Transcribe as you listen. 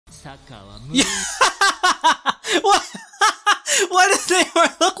Yeah. What? Why does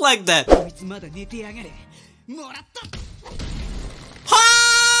Neymar look like that?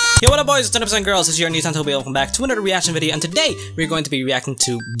 Yo, what up boys, it's 10% girls, it's your new Tantobi, welcome back to another reaction video, and today we're going to be reacting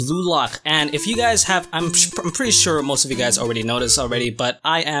to Blue Lock. And if you guys have, I'm pretty sure most of you guys already know this already, but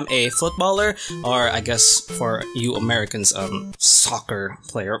I am a footballer, or I guess for you Americans, soccer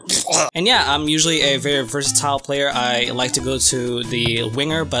player. And yeah, I'm usually a very versatile player. I like to go to the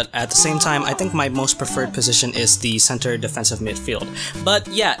winger, but at the same time, I think my most preferred position is the center defensive midfield. But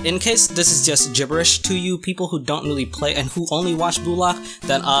yeah, in case this is just gibberish to you people who don't really play and who only watch Blue Lock,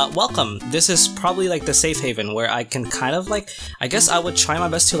 then welcome. This is probably like the safe haven where I can kind of like, I guess I would try my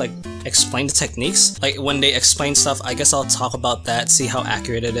best to like explain the techniques. Like when they explain stuff, I guess I'll talk about that, see how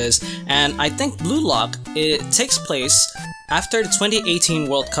accurate it is. And I think Blue Lock, it takes place after the 2018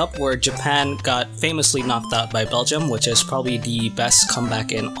 World Cup, where Japan got famously knocked out by Belgium, which is probably the best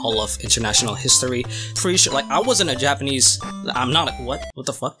comeback in all of international history. Pretty sure, like, I wasn't a Japanese, I'm not, what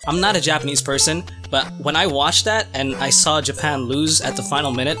the fuck? I'm not a Japanese person, but when I watched that and I saw Japan lose at the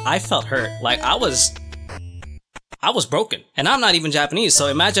final minute, I felt hurt. Like, I was broken. And I'm not even Japanese, so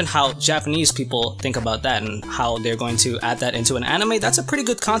imagine how Japanese people think about that and how they're going to add that into an anime. That's a pretty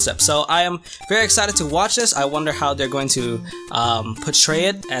good concept. So I am very excited to watch this. I wonder how they're going to portray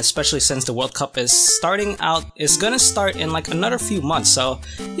it, especially since the World Cup is starting out. It's gonna start in like another few months. So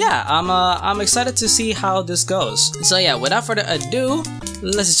yeah, I'm excited to see how this goes. So yeah, without further ado,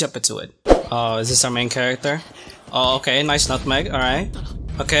 let's just jump into it. Oh, is this our main character? Oh, okay, nice nutmeg. All right.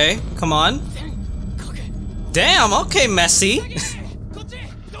 Okay, come on. Damn, okay, Messi.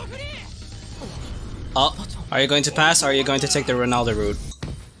 Oh, are you going to pass or are you going to take the Ronaldo route?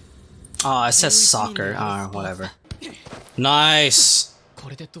 Oh, it says soccer. Whatever. Nice.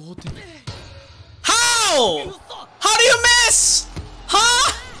 How? How do you miss?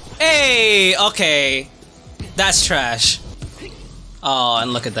 Huh? Hey, okay. That's trash. Oh,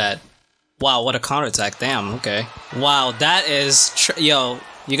 and look at that. Wow, what a counterattack. Damn, okay. Wow, that is yo.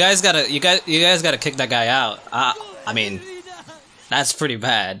 You guys gotta kick that guy out. I mean, that's pretty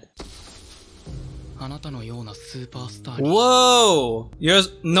bad. Whoa! You're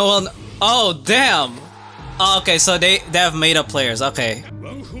no one. Oh damn! Oh, okay, so they have made up players. Okay.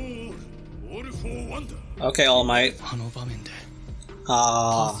 Okay, All Might.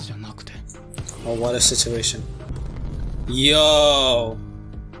 Oh, what a situation. Yo!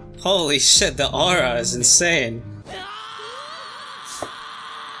 Holy shit! The aura is insane.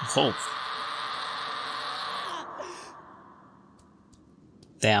 Oh.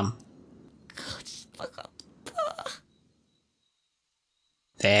 Damn.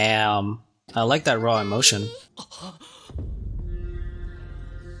 Damn. I like that raw emotion.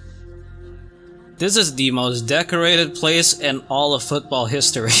 This is the most decorated place in all of football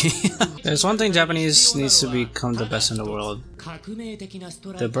history. There's one thing Japanese needs to become the best in the world.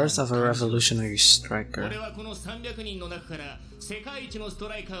 The birth of a revolutionary striker.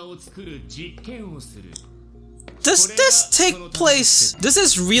 Does this take place? Does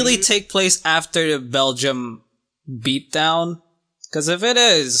this really take place after the Belgium beatdown? Because if it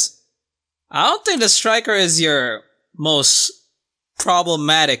is, I don't think the striker is your most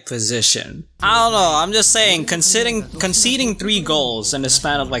problematic position. I don't know, I'm just saying, conceding 3 goals in the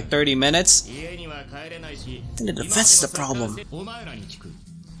span of like 30 minutes, I think the defense is the problem.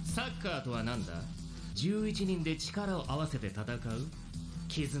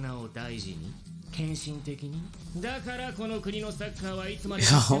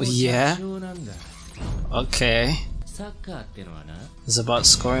 Oh yeah? Okay. It's about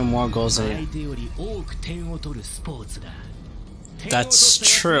scoring more goals than... That's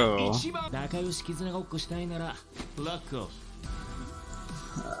true.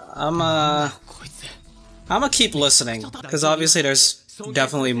 I'ma keep listening, because obviously there's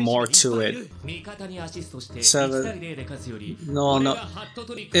definitely more to it. So no.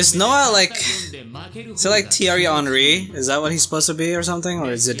 Is Noah like... Is it like Thierry Henry? Is that what he's supposed to be or something?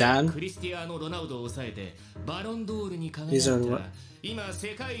 Or is Zidane? These are what?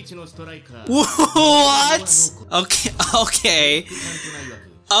 What? Okay.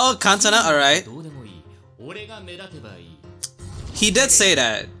 Oh, Cantona, alright. He did say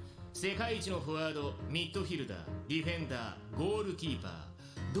that.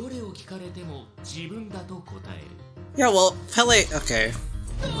 Yeah, well, Pele, okay.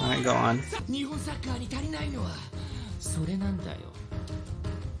 Alright, go on.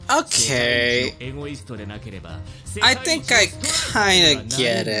 Okay. I think I kinda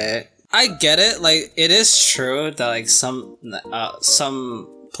get it. I get it, like, it is true that like some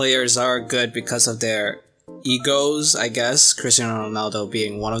players are good because of their egos, I guess. Cristiano Ronaldo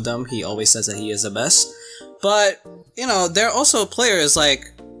being one of them. He always says that he is the best. But, you know, there are also players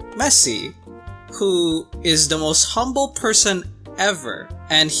like Messi, who is the most humble person ever.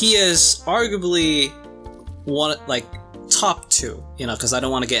 And he is arguably one, like, top two, you know, because I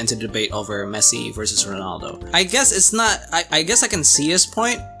don't want to get into debate over Messi versus Ronaldo. I guess it's not, I guess I can see his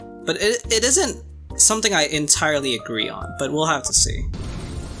point, but it isn't something I entirely agree on, but we'll have to see.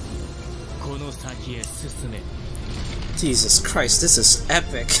 Jesus Christ, this is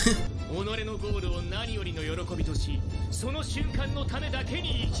epic.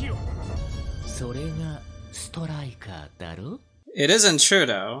 It isn't true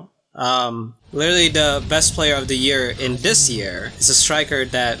though. Literally the best player of the year in this year is a striker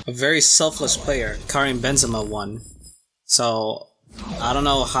that a very selfless player, Karim Benzema, won. So I don't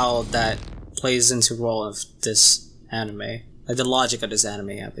know how that plays into role of this anime, like the logic of this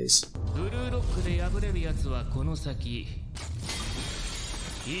anime at least.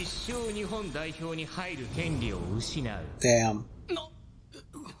 Damn.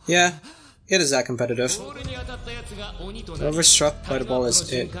 Yeah. It is that competitive. Whoever struck by the ball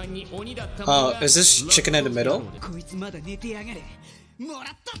is it. Oh, is this chicken in the middle?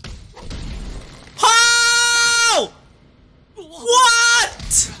 How?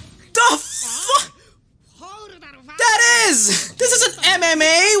 What? The fuck? That is! This is an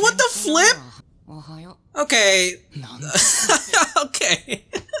MMA? What the flip? Okay. Okay.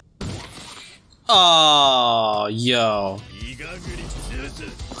 Oh, yo.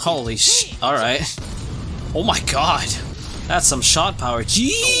 Holy sh! Alright. Oh my god! That's some shot power.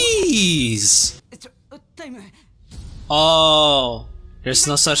 Jeez! Oh, there's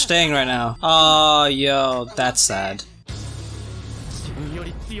no such thing right now. Oh, yo, that's sad.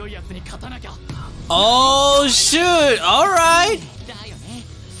 Oh, shoot! Alright!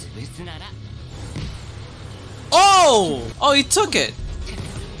 Oh! Oh, he took it!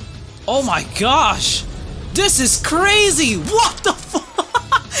 Oh my gosh! This is crazy! What the fuck?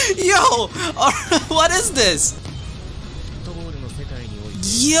 Yo! What is this?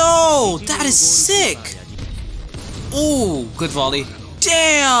 Yo! That is sick! Ooh, good volley.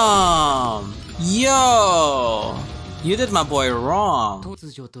 Damn! Yo! You did my boy wrong.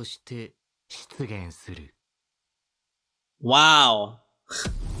 Wow.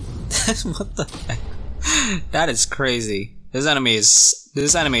 What the heck? That is crazy. This anime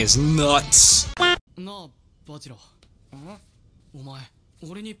is nuts.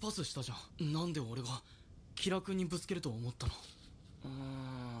 俺にパスしたじゃん。なんで俺がキラ君にぶつけると思ったの？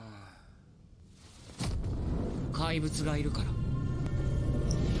怪物がいるから。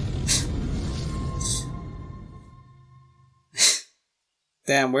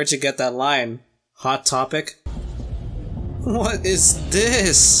Damn, where'd you get that line? Hot topic? What is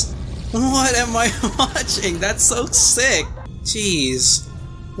this? What am I watching? That's so sick. Jeez.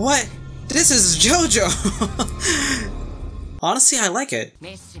 What? This is JoJo. Honestly, I like it.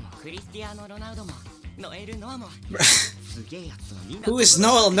 Who is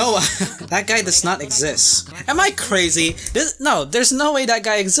Noel Noah? That guy does not exist. Am I crazy? No, there's no way that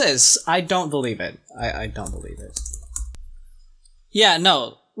guy exists. I don't believe it. I don't believe it. Yeah,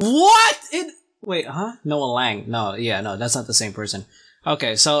 no. What? Wait, huh? Noah Lang. No, yeah, no, that's not the same person.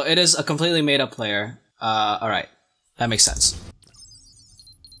 Okay, so it is a completely made up player. Alright. That makes sense.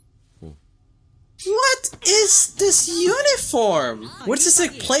 What is this uniform? Where does this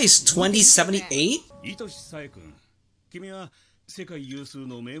take place? 2078?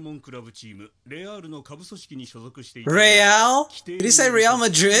 Real? Did he say Real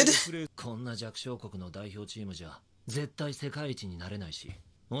Madrid?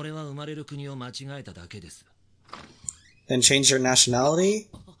 Then change your nationality?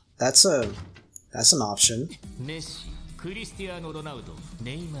 That's an option.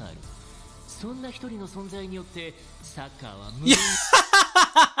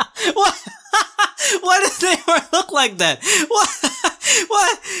 What? Why does Neymar look like that? What?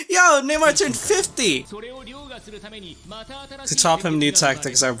 What? Yo, Neymar turned 50! To top him, new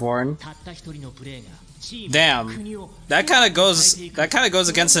tactics are born. Damn. That kinda goes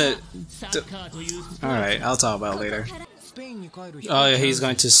against it. Alright, I'll talk about it later. Oh yeah, he's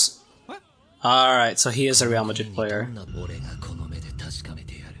going to... Alright, so he is a Real Madrid player.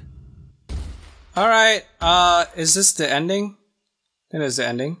 Alright, is this the ending? It is the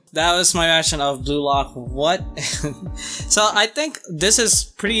ending. That was my reaction of Blue Lock. What? So I think this is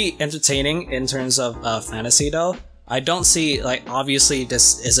pretty entertaining in terms of fantasy though. I don't see, like, obviously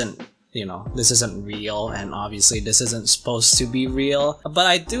this isn't, you know, this isn't real, and obviously this isn't supposed to be real, but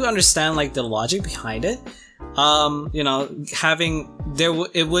I do understand, like, the logic behind it. You know, having,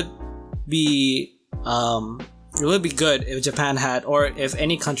 it would be it would be good if Japan had, or if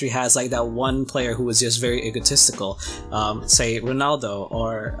any country has like that one player who was just very egotistical, say Ronaldo,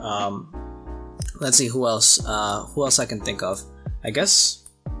 or let's see who else I can think of. I guess,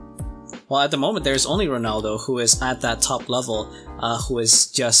 well, at the moment there's only Ronaldo who is at that top level, who is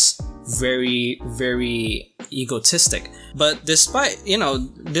just very, very egotistic. But despite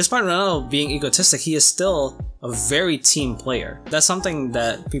Ronaldo being egotistic, he is still a very team player. That's something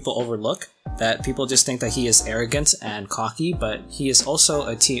that people overlook, that people just think that he is arrogant and cocky, but he is also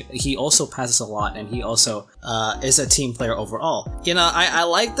a team. He also passes a lot, and he also is a team player overall. You know, I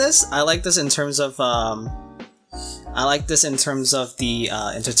like this. I like this in terms of the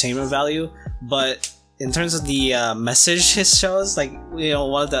entertainment value, but in terms of the message it shows, like, you know,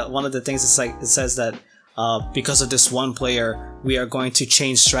 one of the things is like, it says that because of this one player, we are going to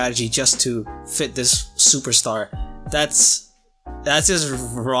change strategy just to fit this superstar. That's just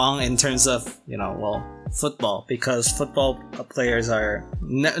wrong in terms of, you know, well, football, because football players are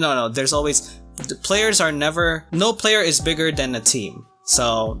there's always, the players are never, no player is bigger than a team.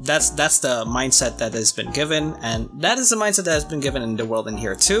 So that's the mindset that has been given, and that is the mindset that has been given in the world in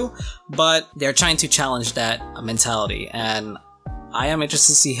here too, but they're trying to challenge that mentality, and I am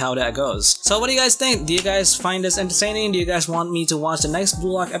interested to see how that goes. So what do you guys think? Do you guys find this entertaining? Do you guys want me to watch the next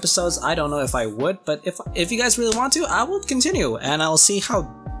Blue Lock episodes? I don't know if I would, but if you guys really want to, I will continue, and I'll see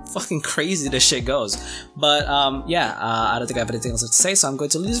how fucking crazy this shit goes. But yeah, I don't think I have anything else to say, so I'm going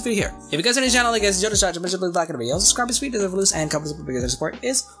to leave this video here. If you guys are new to the channel, like guys, enjoy the show, mention Blue Lock in the video, subscribe to speed, deserve and comment support because their support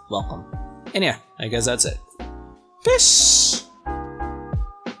is welcome. And yeah, I guess that's it. Peace!